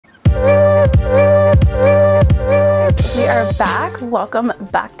are back. Welcome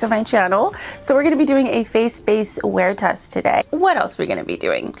back to my channel. So we're going to be doing a face-based wear test today. What else are we going to be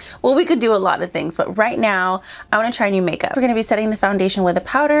doing? Well, we could do a lot of things, but right now I want to try new makeup. We're going to be setting the foundation with a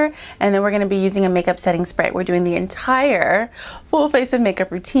powder, and then we're going to be using a makeup setting spray. We're doing the entire full face of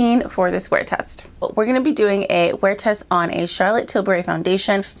makeup routine for this wear test. We're going to be doing a wear test on a Charlotte Tilbury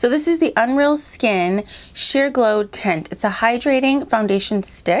foundation. So this is the Unreal Skin Sheer Glow Tint. It's a hydrating foundation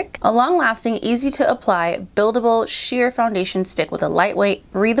stick, a long-lasting, easy to apply, buildable sheer foundation stick with a lightweight,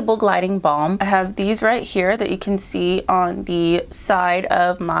 breathable gliding balm. I have these right here that you can see on the side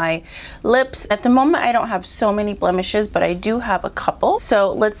of my lips. At the moment, I don't have so many blemishes, but I do have a couple.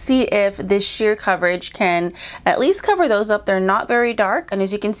 So let's see if this sheer coverage can at least cover those up. They're not very dark, and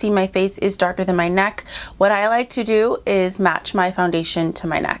as you can see, my face is darker than my neck. What I like to do is match my foundation to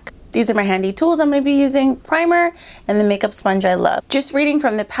my neck. These are my handy tools I'm going to be using: primer and the makeup sponge I love. Just reading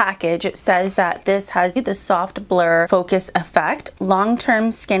from the package, it says that this has the soft blur focus effect,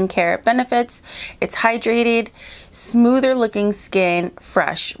 long-term skincare benefits, it's hydrated, smoother looking skin,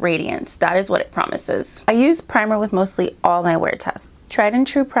 fresh radiance. That is what it promises. I use primer with mostly all my wear tests. Tried and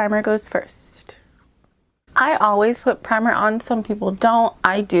true primer goes first. I always put primer on. Some people don't.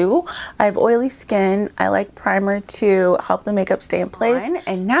 I do. I have oily skin. I like primer to help the makeup stay in place.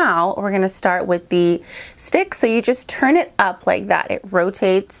 And now we're going to start with the stick. So you just turn it up like that. It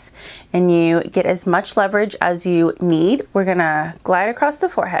rotates and you get as much leverage as you need. We're going to glide across the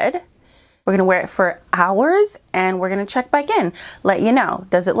forehead. We're gonna wear it for hours and we're gonna check back in, let you know,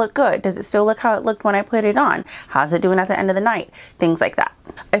 does it look good? Does it still look how it looked when I put it on? How's it doing at the end of the night? Things like that.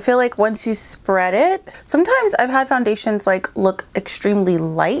 I feel like once you spread it, sometimes I've had foundations like look extremely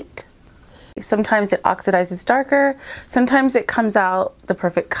light. Sometimes it oxidizes darker. Sometimes it comes out the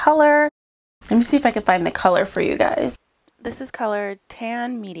perfect color. Let me see if I can find the color for you guys. This is color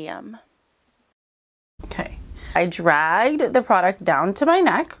Tan Medium. Okay. I dragged the product down to my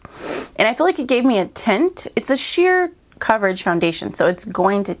neck and I feel like it gave me a tint. It's a sheer coverage foundation, so it's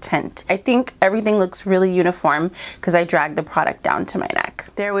going to tint. I think everything looks really uniform because I dragged the product down to my neck.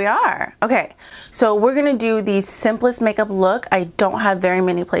 There we are. Okay, so we're gonna do the simplest makeup look. I don't have very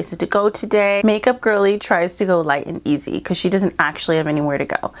many places to go today. Makeup girly tries to go light and easy because she doesn't actually have anywhere to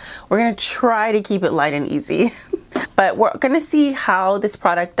go. We're gonna try to keep it light and easy. But we're gonna see how this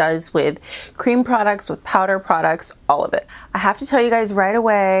product does with cream products, with powder products, all of it. I have to tell you guys right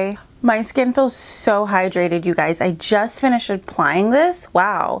away, my skin feels so hydrated, you guys. I just finished applying this.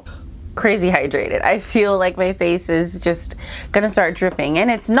 Wow, crazy hydrated. I feel like my face is just gonna start dripping, and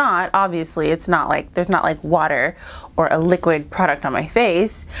it's not, obviously, it's not like, there's not like water or a liquid product on my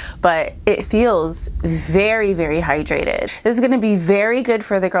face, but it feels very, very hydrated. This is gonna be very good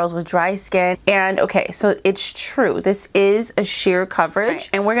for the girls with dry skin. And okay, so it's true, this is a sheer coverage,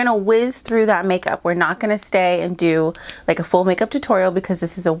 and we're gonna whiz through that makeup. We're not gonna stay and do like a full makeup tutorial because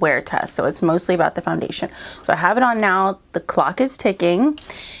this is a wear test, so it's mostly about the foundation. So I have it on now, the clock is ticking,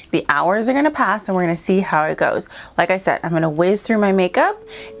 the hours are gonna pass, and we're gonna see how it goes. Like I said, I'm gonna whiz through my makeup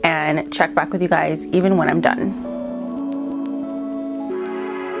and check back with you guys even when I'm done.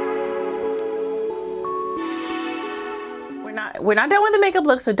 We're not done with the makeup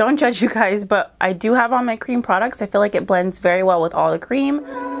look, so don't judge, you guys, but I do have on my cream products. I feel like it blends very well with all the cream.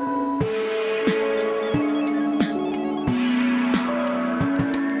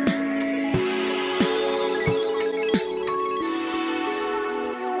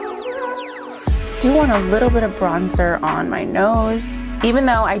 Do want a little bit of bronzer on my nose. Even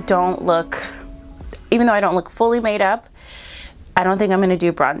though I don't look fully made up, I don't think I'm gonna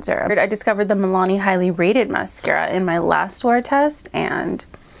do bronzer. I discovered the Milani Highly Rated mascara in my last wear test, and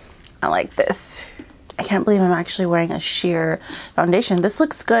I like this. I can't believe I'm actually wearing a sheer foundation. This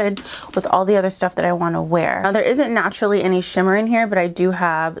looks good with all the other stuff that I wanna wear. Now, there isn't naturally any shimmer in here, but I do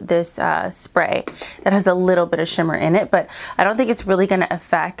have this spray that has a little bit of shimmer in it, but I don't think it's really gonna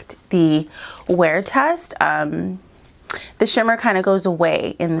affect the wear test. The shimmer kind of goes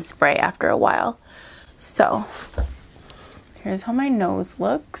away in the spray after a while. So, here's how my nose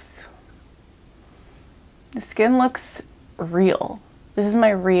looks. The skin looks real. This is my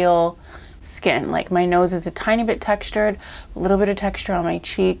real skin. Like, my nose is a tiny bit textured, a little bit of texture on my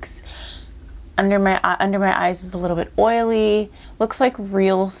cheeks. Under my eyes is a little bit oily. Looks like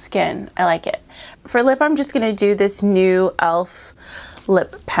real skin. I like it. For lip, I'm just gonna do this new e.l.f.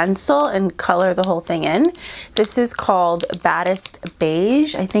 lip pencil and color the whole thing in. This is called Baddest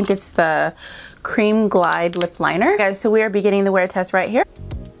Beige. I think it's the Cream Glide lip liner. Guys, so we are beginning the wear test right here.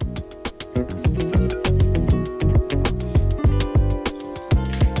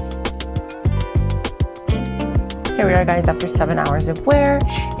 Here we are, guys, after 7 hours of wear.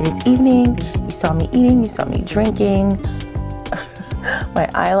 It is evening. You saw me eating, you saw me drinking. My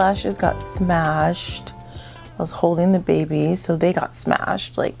eyelashes got smashed. I was holding the baby, so they got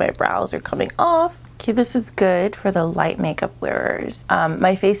smashed. Like my brows are coming off. Okay, this is good for the light makeup wearers.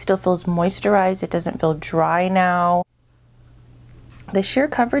 My face still feels moisturized. It doesn't feel dry now. The sheer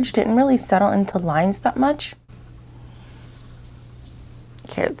coverage didn't really settle into lines that much.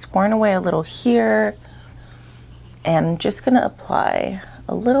 Okay, it's worn away a little here. And I'm just gonna apply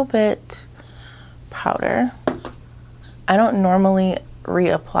a little bit powder. I don't normally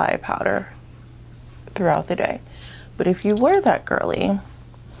reapply powder throughout the day, but if you were that girly,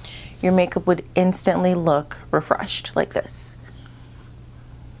 your makeup would instantly look refreshed like this.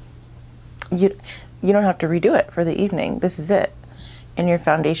 You don't have to redo it for the evening. This is it. And your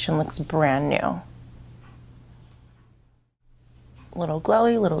foundation looks brand new. A little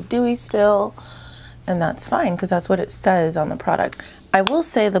glowy, little dewy still, and that's fine because that's what it says on the product. I will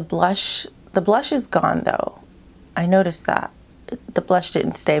say the blush is gone though. I noticed that. The blush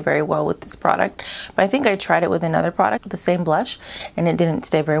didn't stay very well with this product, but I think I tried it with another product, the same blush, and it didn't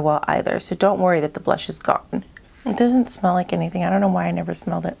stay very well either. So don't worry that the blush is gone. It doesn't smell like anything. I don't know why I never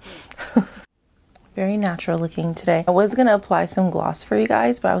smelled it. Very natural looking today. I was gonna apply some gloss for you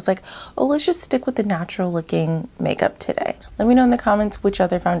guys, but I was like, oh, let's just stick with the natural looking makeup today. Let me know in the comments which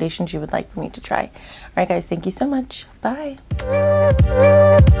other foundations you would like for me to try. All right guys, thank you so much. Bye.